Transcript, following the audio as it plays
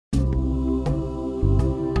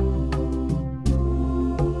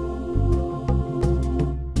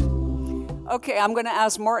Okay, I'm going to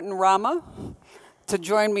ask Morten Rama to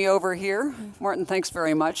join me over here. Morten, thanks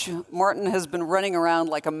very much. Morten has been running around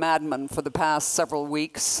like a madman for the past several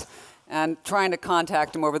weeks, and trying to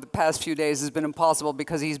contact him over the past few days has been impossible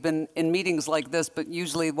because he's been in meetings like this, but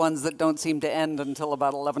usually ones that don't seem to end until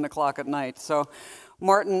about 11 o'clock at night. So,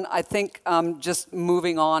 Morten, I think just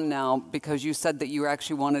moving on now, because you said that you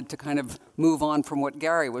actually wanted to kind of move on from what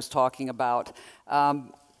Gary was talking about.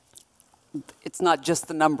 It's not just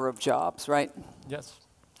the number of jobs, right? Yes.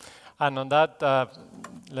 And on that,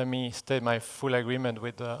 let me state my full agreement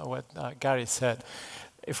with what Gary said.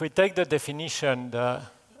 If we take the definition of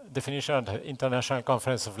the International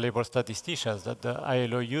Conference of Labor Statisticians that the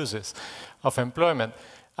ILO uses of employment,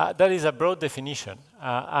 that is a broad definition,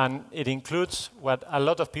 and it includes what a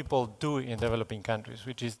lot of people do in developing countries,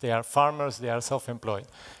 which is they are farmers, they are self-employed.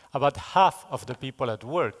 About half of the people at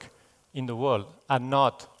work in the world are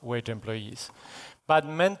not wage employees. But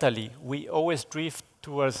mentally, we always drift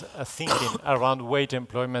towards a thinking around wage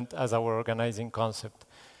employment as our organizing concept.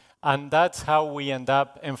 And that's how we end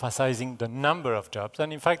up emphasizing the number of jobs.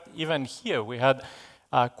 And in fact, even here, we had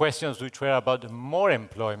questions which were about more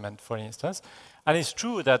employment, for instance. And it's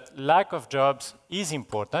true that lack of jobs is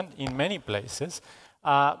important in many places,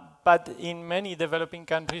 but in many developing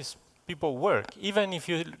countries, people work. Even if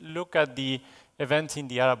you look at the events in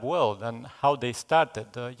the Arab world and how they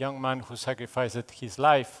started, the young man who sacrificed his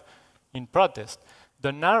life in protest,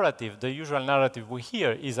 the narrative, the usual narrative we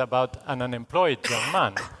hear is about an unemployed young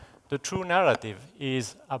man. The true narrative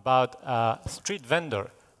is about a street vendor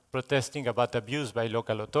protesting about abuse by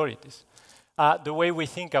local authorities. The way we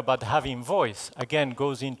think about having voice, again,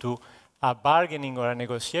 goes into a bargaining or a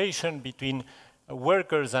negotiation between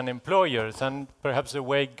workers and employers, and perhaps the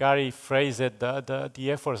way Gary phrased it,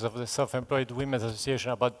 the efforts of the Self-Employed Women's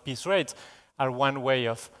Association about peace rates are one way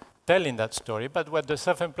of telling that story. But what the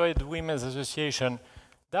Self-Employed Women's Association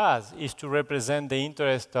does is to represent the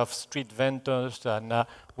interest of street vendors and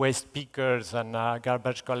waste pickers and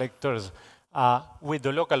garbage collectors with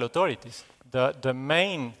the local authorities. The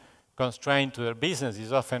main constraint to their business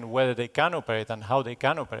is often whether they can operate and how they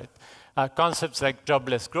can operate. Concepts like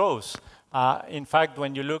jobless growth. In fact,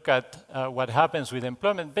 when you look at what happens with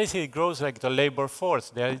employment, basically it grows like the labor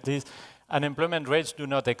force. Unemployment rates do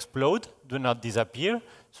not explode, do not disappear.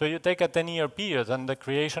 So you take a 10-year period, and the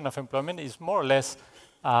creation of employment is more or less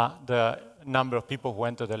the number of people who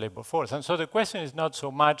enter the labor force. And so the question is not so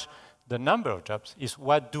much the number of jobs, is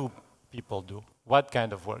what do people do, what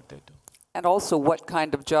kind of work they do. And also what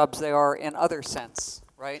kind of jobs they are in other sense,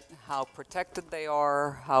 right? How protected they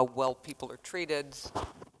are, how well people are treated.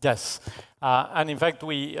 Yes, and in fact,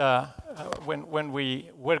 when we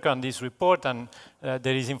work on this report, and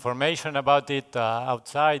there is information about it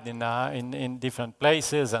outside in different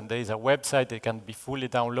places, and there is a website, it can be fully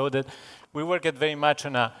downloaded. We work it very much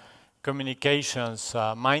on a communications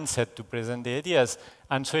mindset to present the ideas,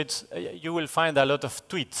 and so you will find a lot of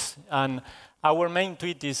tweets, and our main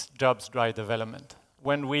tweet is jobs drive development.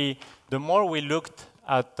 The more we looked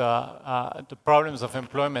at the problems of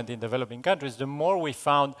employment in developing countries, the more we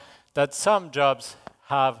found that some jobs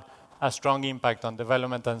have a strong impact on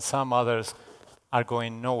development and some others are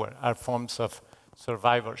going nowhere, are forms of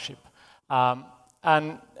survivorship.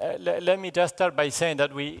 Let me just start by saying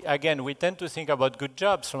that we tend to think about good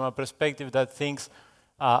jobs from a perspective that thinks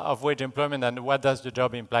of wage employment and what does the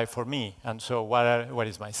job imply for me. And so what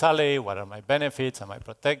is my salary, what are my benefits, am I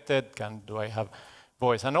protected, do I have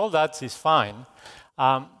voice? And all that is fine.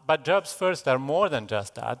 But jobs first are more than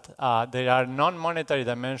just that. There are non-monetary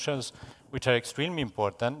dimensions which are extremely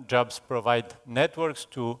important. Jobs provide networks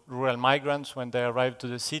to rural migrants when they arrive to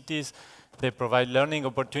the cities. They provide learning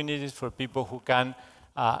opportunities for people who can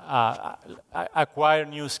acquire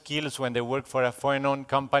new skills when they work for a foreign-owned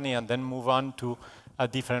company and then move on to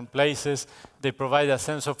different places. They provide a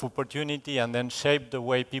sense of opportunity and then shape the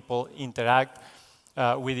way people interact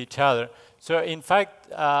with each other. So in fact,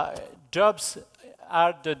 jobs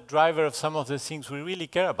are the driver of some of the things we really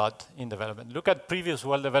care about in development. Look at previous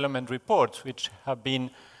World Development Reports, which have been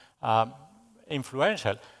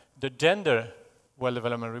influential. The Gender World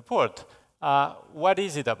Development Report, what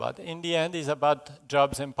is it about? In the end, it's about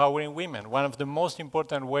jobs empowering women. One of the most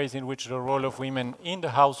important ways in which the role of women in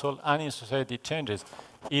the household and in society changes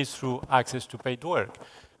is through access to paid work.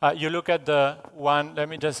 You look at the one, let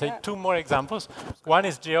me just say two more examples. One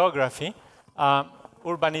is geography.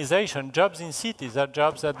 Urbanization, jobs in cities are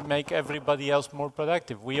jobs that make everybody else more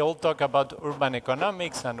productive. We all talk about urban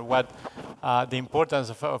economics and what the importance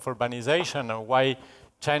of urbanization and why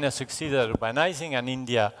China succeeded at urbanizing and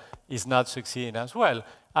India is not succeeding as well.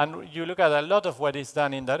 And you look at a lot of what is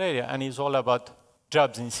done in that area and it's all about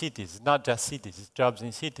jobs in cities. It's not just cities, it's jobs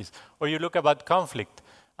in cities. Or you look about conflict.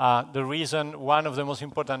 The reason, one of the most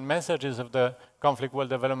important messages of the Conflict World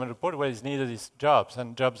Development Report, what is needed is jobs,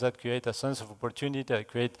 and jobs that create a sense of opportunity, that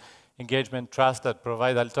create engagement, trust, that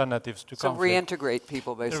provide alternatives to conflict. So reintegrate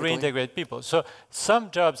people, basically. Reintegrate people. So some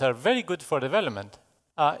jobs are very good for development,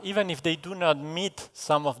 even if they do not meet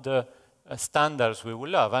some of the standards we would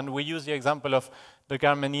love. And we use the example of the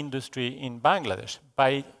garment industry in Bangladesh.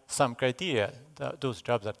 By some criteria, those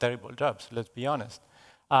jobs are terrible jobs, let's be honest.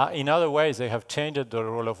 In other ways, they have changed the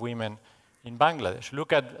role of women in Bangladesh.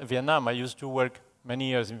 Look at Vietnam. I used to work many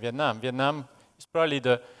years in Vietnam. Vietnam is probably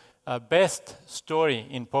the best story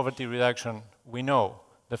in poverty reduction we know,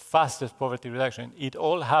 the fastest poverty reduction. It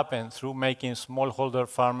all happened through making smallholder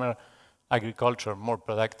farmer agriculture more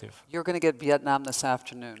productive. You're going to get Vietnam this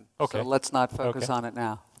afternoon, so let's not focus on it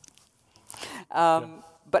now.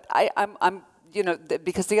 But I'm you know,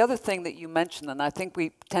 because the other thing that you mentioned, and I think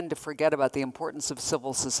we tend to forget about the importance of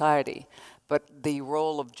civil society, but the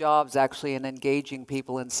role of jobs actually in engaging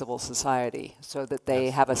people in civil society so that they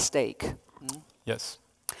have a stake. Yes.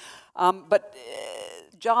 But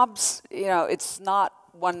jobs, you know, it's not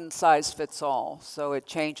one size fits all, so it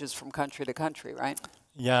changes from country to country, right?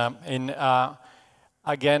 Yeah, and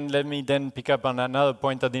again, let me then pick up on another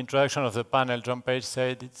point at the introduction of the panel. John Page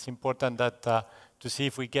said it's important that to see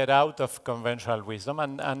if we get out of conventional wisdom,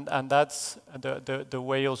 and that's the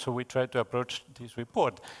way also we try to approach this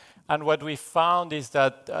report. And what we found is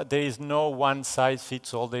that there is no one size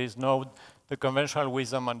fits all. There is no, the conventional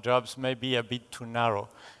wisdom on jobs may be a bit too narrow.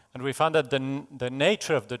 And we found that the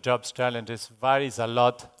nature of the jobs challenges varies a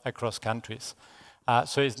lot across countries.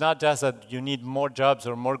 So it's not just that you need more jobs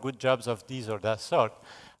or more good jobs of this or that sort.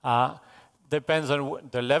 Depends on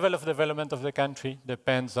the level of development of the country,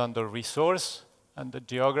 depends on the resource and the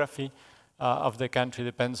geography of the country,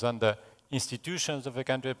 depends on the institutions of the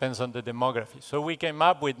country, depends on the demography. So we came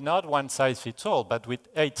up with not one size fits all, but with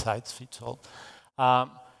 8 size fits all.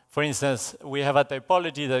 For instance, we have a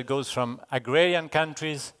typology that goes from agrarian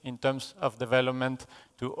countries in terms of development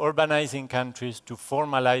to urbanizing countries to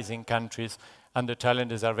formalizing countries, and the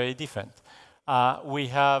challenges are very different. We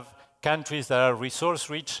have countries that are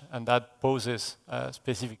resource-rich, and that poses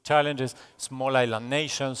specific challenges. Small island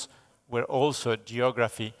nations, where also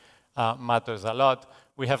geography matters a lot.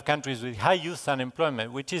 We have countries with high youth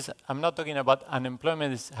unemployment, which is, I'm not talking about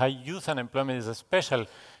unemployment, high youth unemployment is a special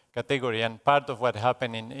category, and part of what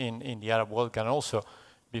happened in the Arab world can also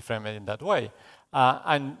be framed in that way.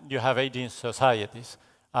 And you have aging societies.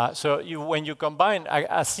 So when you combine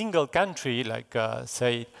a single country, like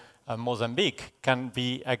say Mozambique, can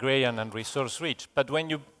be agrarian and resource-rich, but when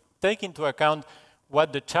you take into account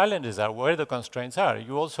what the challenges are, where the constraints are,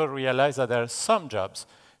 you also realize that there are some jobs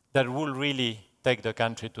that will really take the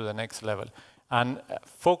country to the next level. And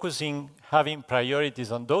focusing, having priorities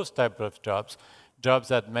on those types of jobs, jobs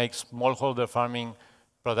that make smallholder farming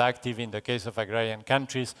productive in the case of agrarian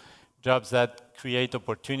countries, jobs that create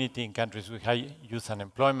opportunity in countries with high youth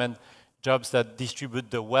unemployment, jobs that distribute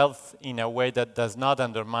the wealth in a way that does not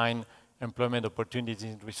undermine employment opportunities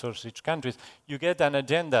in resource-rich countries. You get an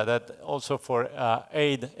agenda that also for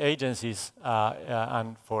aid agencies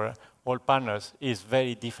and for all partners is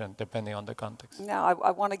very different depending on the context. Now,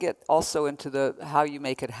 I want to get also into how you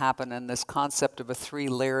make it happen and this concept of a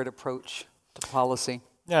 3-layered approach to policy.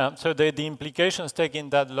 Yeah, so the implications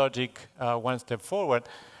taking that logic one step forward,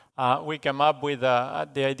 we come up with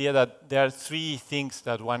the idea that there are 3 things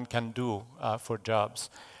that one can do for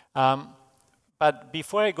jobs. But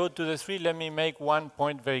before I go to the 3, let me make one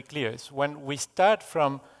point very clear. It's when we start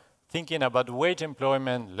from thinking about wage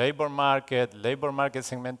employment, labor market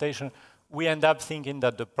segmentation, we end up thinking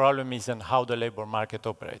that the problem isn't how the labor market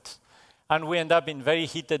operates. And we end up in very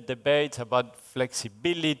heated debates about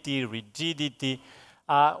flexibility, rigidity.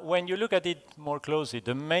 When you look at it more closely,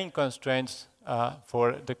 the main constraints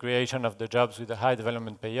for the creation of the jobs with the high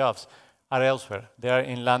development payoffs are elsewhere. They are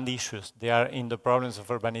in land issues. They are in the problems of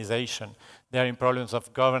urbanization. They are in problems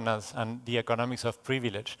of governance and the economics of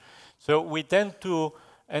privilege. So we tend to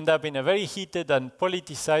end up in a very heated and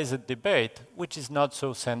politicized debate, which is not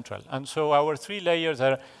so central. And so our 3 layers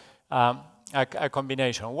are a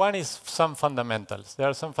combination. One is some fundamentals. There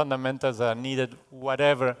are some fundamentals that are needed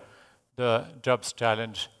whatever the jobs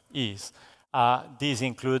challenge is. These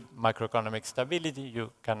include macroeconomic stability.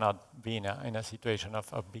 You cannot be in a situation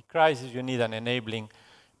of big crisis. You need an enabling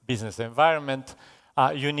business environment.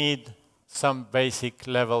 You need some basic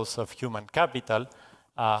levels of human capital,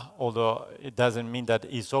 although it doesn't mean that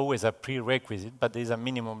it's always a prerequisite, but there's a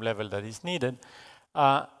minimum level that is needed.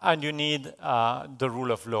 And you need the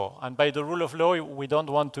rule of law. And by the rule of law, we don't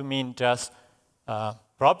want to mean just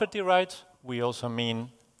property rights, we also mean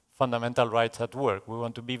fundamental rights at work. We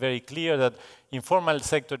want to be very clear that informal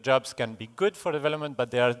sector jobs can be good for development,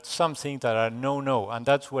 but there are some things that are no-no, and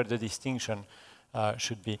that's where the distinction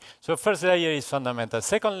should be. So first layer is fundamental.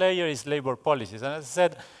 Second layer is labor policies. And as I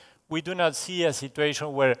said, we do not see a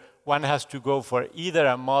situation where one has to go for either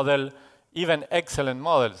a model, even excellent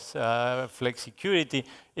models. Flexicurity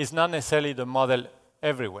is not necessarily the model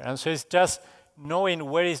everywhere. And so it's just knowing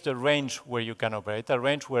where is the range where you can operate, a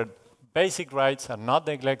range where basic rights are not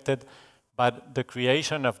neglected, but the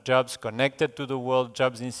creation of jobs connected to the world,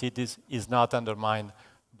 jobs in cities, is not undermined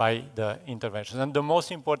by the interventions. And the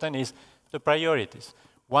most important is the priorities.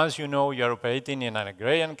 Once you know you're operating in an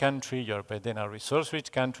agrarian country, you're operating in a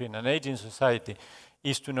resource-rich country, in an aging society,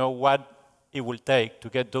 is to know what it will take to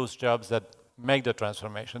get those jobs that make the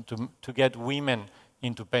transformation, to get women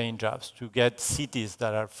into paying jobs, to get cities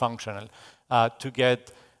that are functional, to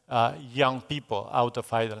get young people out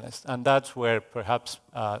of idleness. And that's where perhaps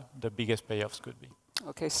the biggest payoffs could be.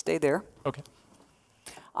 Okay, stay there. Okay.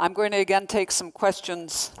 I'm going to again take some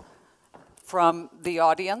questions from the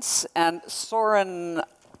audience. And Soren,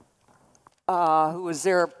 who was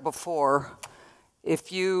there before,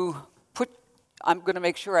 if you put, I'm going to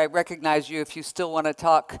make sure I recognize you if you still want to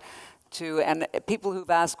talk to, and people who've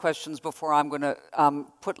asked questions before, I'm going to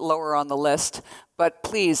put lower on the list. But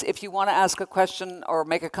please, if you want to ask a question or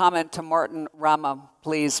make a comment to Morten, Rama,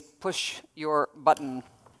 please push your button.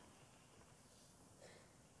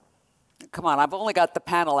 Come on, I've only got the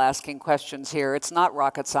panel asking questions here. It's not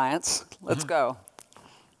rocket science. Let's go.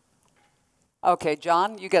 Okay,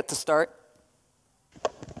 John, you get to start.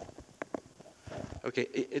 Okay,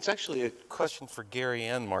 it's actually a question for Gary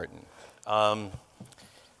and Morten. I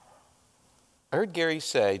heard Gary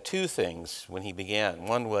say two things when he began.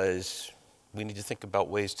 One was we need to think about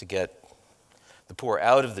ways to get the poor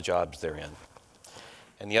out of the jobs they're in.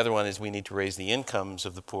 And the other one is we need to raise the incomes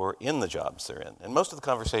of the poor in the jobs they're in. And most of the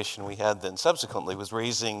conversation we had then subsequently was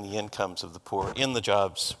raising the incomes of the poor in the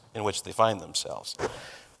jobs in which they find themselves.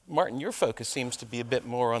 Morten, your focus seems to be a bit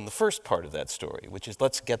more on the first part of that story, which is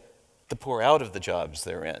let's get the poor out of the jobs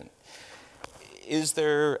they're in. Is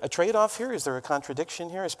there a trade-off here? Is there a contradiction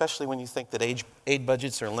here, especially when you think that aid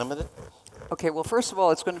budgets are limited? Okay, well, first of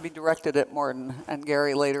all, it's going to be directed at Morten and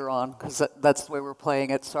Gary later on, because that's the way we're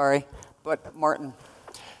playing it, sorry. But Morten.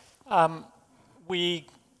 One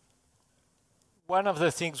of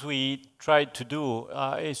the things we tried to do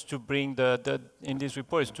is to bring in this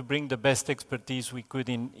report, is to bring the best expertise we could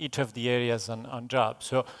in each of the areas on jobs.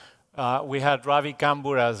 So we had Ravi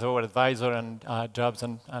Kambur as our advisor on jobs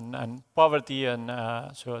and poverty, and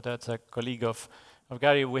so that's a colleague of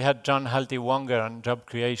Gary. We had John Halti-Wonger on job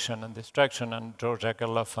creation and destruction, and George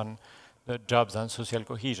Akerlof on the jobs and social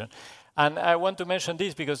cohesion. And I want to mention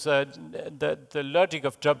this because the logic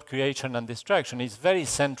of job creation and destruction is very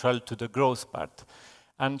central to the growth part.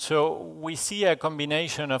 And so we see a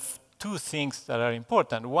combination of two things that are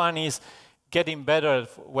important. One is getting better at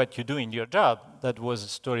what you do in your job. That was a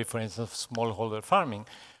story, for instance, of smallholder farming.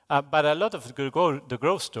 But a lot of the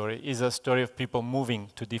growth story is a story of people moving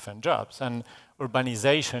to different jobs. And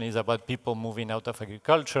urbanization is about people moving out of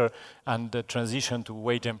agriculture, and the transition to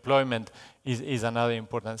wage employment is another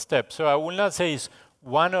important step. So I will not say it's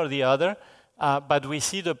one or the other, but we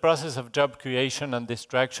see the process of job creation and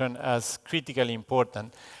destruction as critically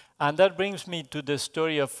important. And that brings me to the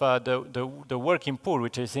story of the working poor,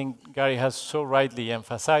 which I think Gary has so rightly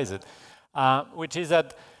emphasized, which is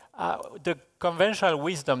that the conventional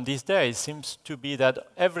wisdom these days seems to be that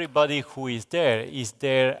everybody who is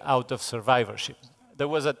there out of survivorship. There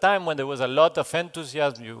was a time when there was a lot of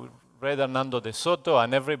enthusiasm. You read Hernando de Soto,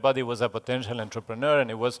 and everybody was a potential entrepreneur,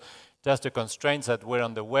 and it was just the constraints that were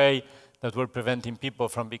on the way that were preventing people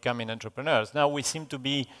from becoming entrepreneurs. Now we seem to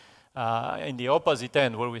be in the opposite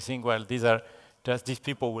end, where we think, well, these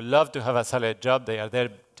people would love to have a salaried job. They are there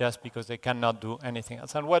just because they cannot do anything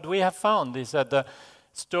else. And what we have found is that the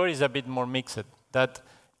story is a bit more mixed, that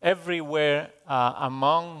everywhere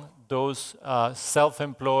among those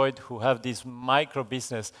self-employed who have this micro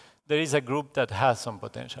business, there is a group that has some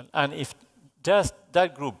potential. And if just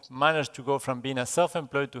that group managed to go from being a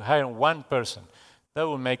self-employed to hiring one person, that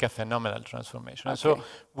will make a phenomenal transformation. Okay. So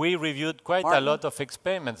we reviewed quite a lot of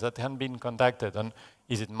experiments that have been conducted on,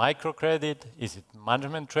 is it microcredit, is it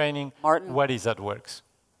management training, what is that works?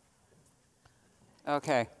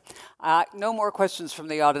 Okay. No more questions from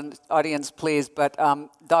the audience, please, but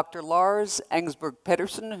Dr. Lars Engsberg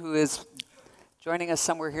Pedersen, who is joining us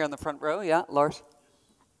somewhere here in the front row. Yeah, Lars.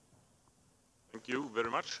 Thank you very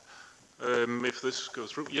much. if this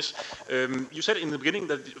goes through. Yes. You said in the beginning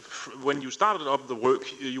that when you started up the work,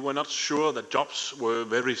 you were not sure that jobs were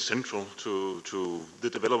very central to the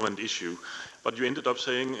development issue, but you ended up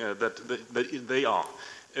saying that they are.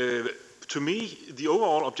 To me, the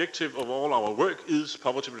overall objective of all our work is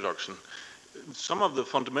poverty reduction. Some of the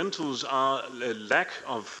fundamentals are a lack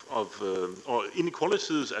of or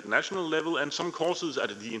inequalities at national level, and some causes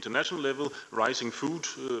at the international level, rising food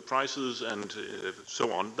prices and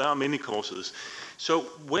so on. There are many causes. So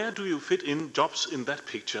where do you fit in jobs in that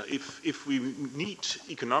picture? If we need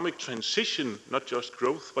economic transition, not just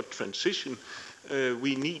growth, but transition,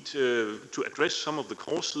 we need to address some of the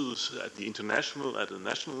causes at the international, at the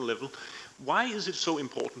national level. Why is it so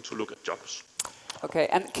important to look at jobs? Okay,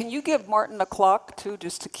 and can you give Morten a clock too,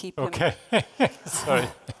 just to keep him? Okay, sorry.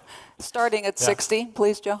 Starting at 60,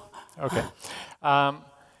 please, Joe. Okay.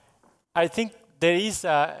 I think there is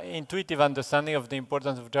an intuitive understanding of the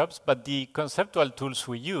importance of jobs, but the conceptual tools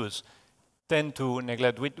we use tend to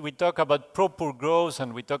neglect. We talk about pro-poor growth,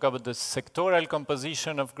 and we talk about the sectoral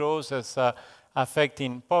composition of growth as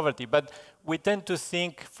affecting poverty, but we tend to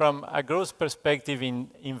think from a growth perspective in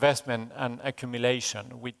investment and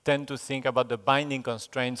accumulation. We tend to think about the binding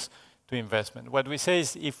constraints to investment. What we say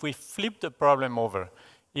is if we flip the problem over,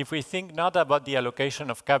 if we think not about the allocation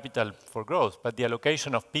of capital for growth, but the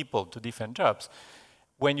allocation of people to different jobs,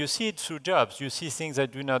 when you see it through jobs, you see things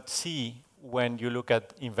that you do not see when you look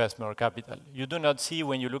at investment or capital. You do not see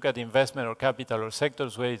when you look at investment or capital or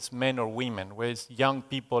sectors where it's men or women, where it's young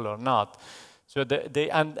people or not. So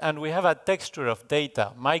and we have a texture of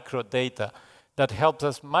data, micro data, that helps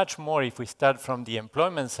us much more if we start from the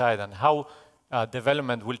employment side and how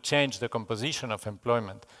development will change the composition of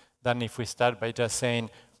employment than if we start by just saying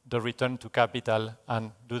the return to capital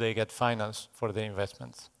and do they get finance for their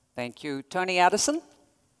investments. Thank you. Tony Addison?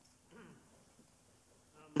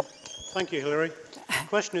 Thank you, Hilary. The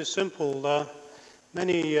question is simple.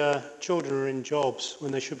 Many children are in jobs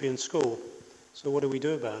when they should be in school. So what do we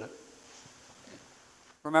do about it?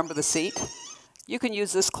 Remember the seat? You can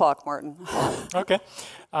use this clock, Morten. Okay.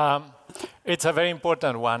 It's a very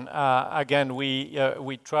important one. Again,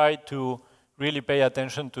 we try to really pay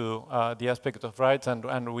attention to the aspect of rights,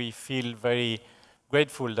 and we feel very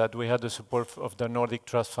grateful that we had the support of the Nordic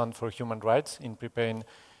Trust Fund for Human Rights in preparing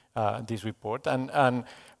this report. And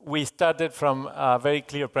we started from a very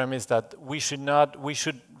clear premise that we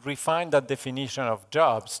should refine that definition of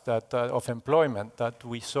jobs, of employment that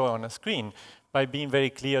we saw on a screen, by being very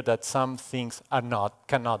clear that some things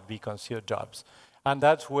cannot be considered jobs. And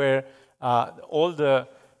that's where all the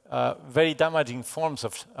very damaging forms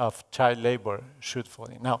of child labor should fall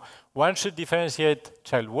in. Now, one should differentiate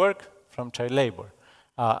child work from child labor.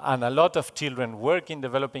 And a lot of children work in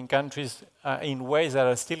developing countries in ways that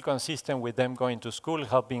are still consistent with them going to school,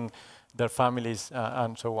 helping their families,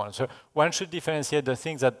 and so on. So one should differentiate the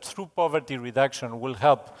things that through poverty reduction will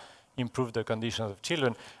help improve the conditions of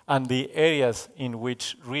children, and the areas in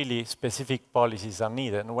which really specific policies are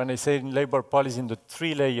needed. And when I say in labor policy in the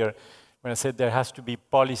 3-layer, when I said there has to be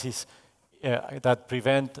policies that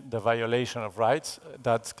prevent the violation of rights,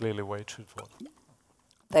 that's clearly where it should fall.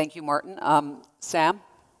 Thank you, Morten. Sam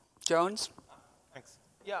Jones? Thanks.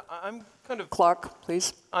 Yeah, I'm kind of... Clock,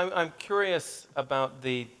 please. I'm curious about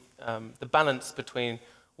the balance between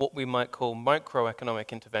what we might call microeconomic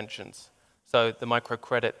interventions, so the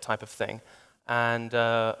microcredit type of thing, and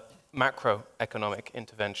macroeconomic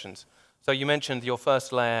interventions. So you mentioned your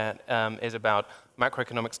first layer is about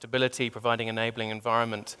macroeconomic stability, providing enabling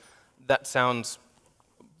environment. That sounds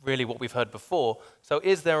really what we've heard before. So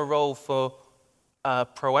is there a role for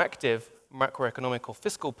proactive macroeconomic or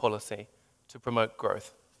fiscal policy to promote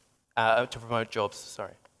growth, to promote jobs,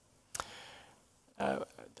 sorry?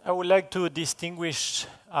 I would like to distinguish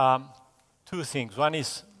two things. One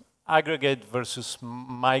is aggregate versus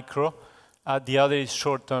micro. The other is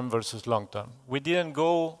short-term versus long-term. We didn't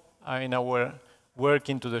go in our work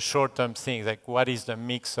into the short-term things, like what is the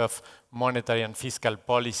mix of monetary and fiscal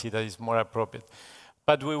policy that is more appropriate.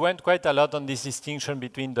 But we went quite a lot on this distinction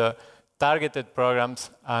between the targeted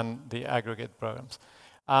programs and the aggregate programs.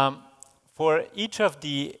 For each of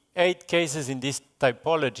the 8 cases in this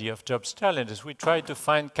typology of jobs challenges, we tried to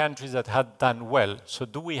find countries that had done well. So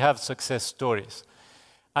do we have success stories?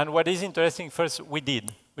 And what is interesting, first, we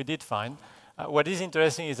did find. What is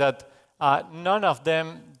interesting is that none of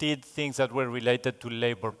them did things that were related to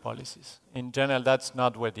labor policies. In general, that's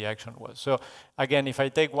not where the action was. So again, if I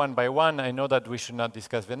take one by one, I know that we should not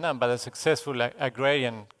discuss Vietnam, but a successful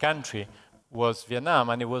agrarian country was Vietnam,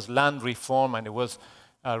 and it was land reform, and it was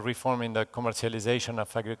reforming the commercialization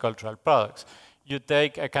of agricultural products. You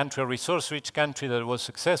take a country, a resource-rich country that was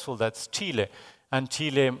successful, that's Chile, and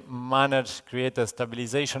Chile managed, create a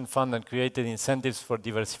stabilization fund and created incentives for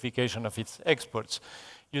diversification of its exports.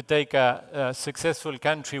 You take a successful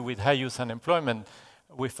country with high youth unemployment,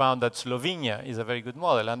 we found that Slovenia is a very good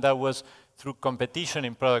model, and that was through competition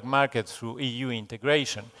in product markets, through EU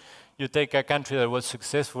integration. You take a country that was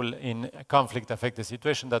successful in a conflict-affected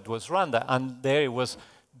situation, that was Rwanda, and there it was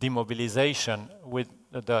demobilization with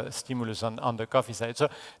the stimulus on the coffee side. So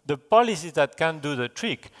the policies that can do the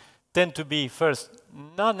trick tend to be, first,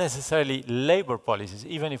 not necessarily labor policies,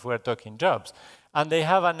 even if we're talking jobs, and they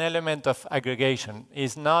have an element of aggregation.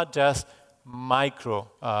 It's not just micro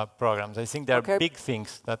programs. I think there are big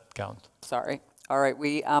things that count. Sorry. All right,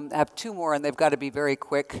 we have two more, and they've got to be very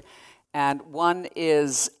quick. And one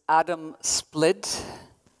is Adam Split.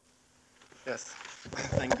 Yes,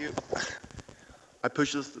 thank you. I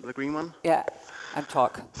push the green one? Yeah, and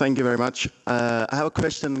talk. Thank you very much. I have a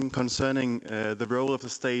question concerning the role of the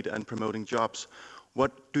state and promoting jobs.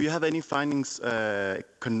 Do you have any findings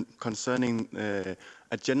concerning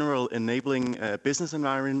a general enabling business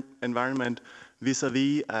environment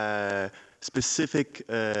vis-a-vis specific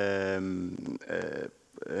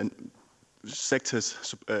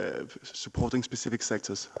sectors, supporting specific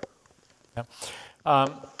sectors? Yeah.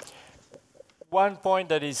 One point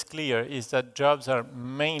that is clear is that jobs are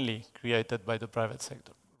mainly created by the private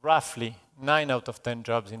sector. Roughly 9 out of 10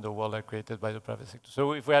 jobs in the world are created by the private sector.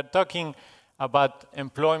 So if we are talking about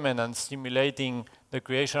employment and stimulating the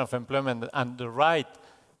creation of employment and the right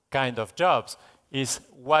kind of jobs, is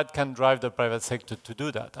what can drive the private sector to do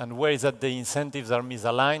that, and where is that the incentives are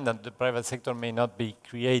misaligned and the private sector may not be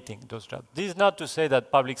creating those jobs. This is not to say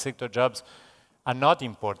that public sector jobs are not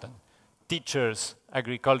important. Teachers,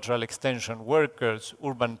 agricultural extension workers,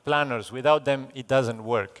 urban planners, without them it doesn't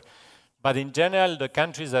work. But in general, the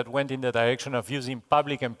countries that went in the direction of using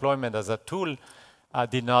public employment as a tool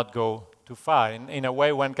did not go too far. In a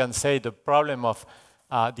way, one can say the problem of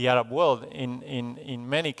the Arab world in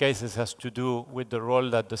many cases has to do with the role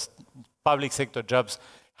that the public sector jobs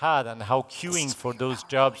had and how queuing for those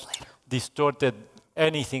jobs distorted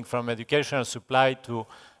anything from educational supply to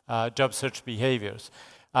job search behaviors.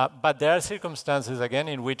 But there are circumstances, again,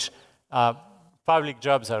 in which public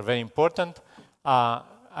jobs are very important.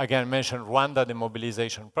 Again, I mentioned Rwanda, the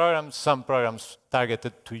mobilization programs, some programs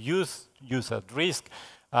targeted to youth at risk,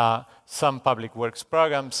 some public works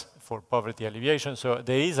programs for poverty alleviation. So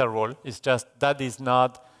there is a role. It's just that is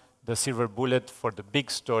not the silver bullet for the big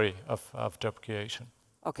story of job creation.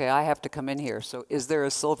 Okay, I have to come in here. So is there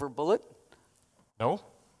a silver bullet? No.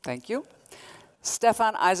 Thank you.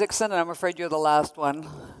 Stefan Isaacson, and I'm afraid you're the last one.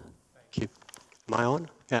 Thank you. Am I on?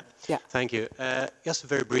 Yeah. Yeah. Thank you. Just a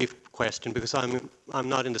very brief question, because I'm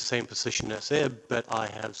not in the same position as Ib, but I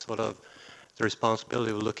have sort of the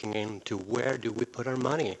responsibility of looking into where do we put our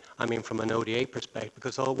money. I mean, from an ODA perspective,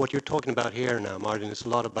 because what you're talking about here now, Martin, is a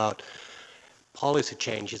lot about policy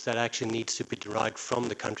changes that actually needs to be derived from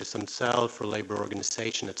the countries themselves for labor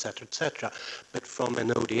organization, et cetera, et cetera. But from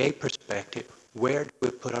an ODA perspective, where do we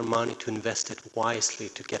put our money to invest it wisely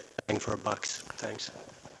to get bang for our bucks? Thanks.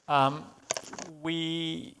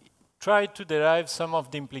 We try to derive some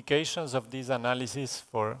of the implications of these analyses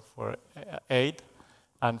for aid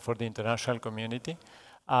and for the international community.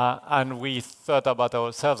 And we thought about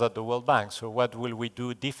ourselves at the World Bank. So what will we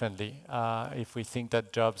do differently if we think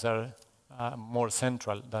that jobs are more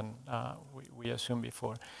central than we assumed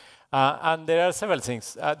before? And there are several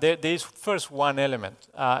things. There is first one element,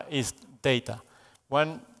 is data.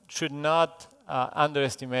 One should not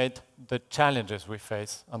underestimate the challenges we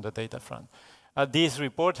face on the data front. This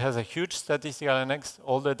report has a huge statistical annex.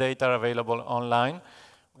 All the data are available online.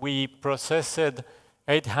 We processed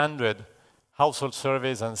 800 household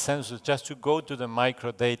surveys and census just to go to the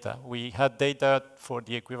micro data. We had data for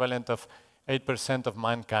the equivalent of 8% of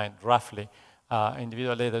mankind, roughly,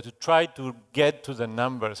 individual data, to try to get to the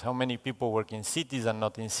numbers, how many people work in cities and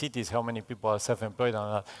not in cities, how many people are self-employed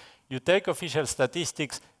and not. You take official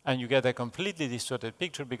statistics and you get a completely distorted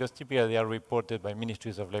picture because typically they are reported by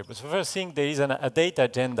ministries of labor. So first thing, there is a data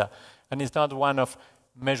agenda, and it's not one of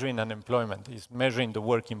measuring unemployment. It's measuring the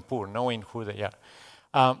working poor, knowing who they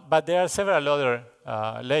are. But there are several other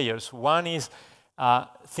layers. One is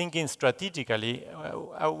thinking strategically.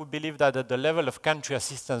 I would believe that at the level of country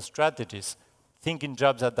assistance strategies, thinking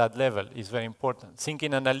jobs at that level is very important.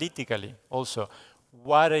 Thinking analytically also.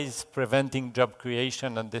 What is preventing job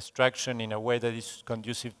creation and destruction in a way that is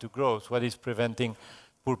conducive to growth? What is preventing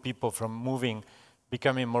poor people from moving,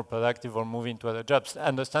 becoming more productive or moving to other jobs?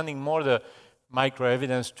 Understanding more the micro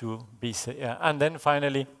evidence to be, and then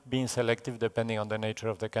finally being selective depending on the nature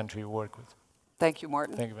of the country you work with. Thank you,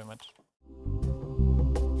 Morten. Thank you very much.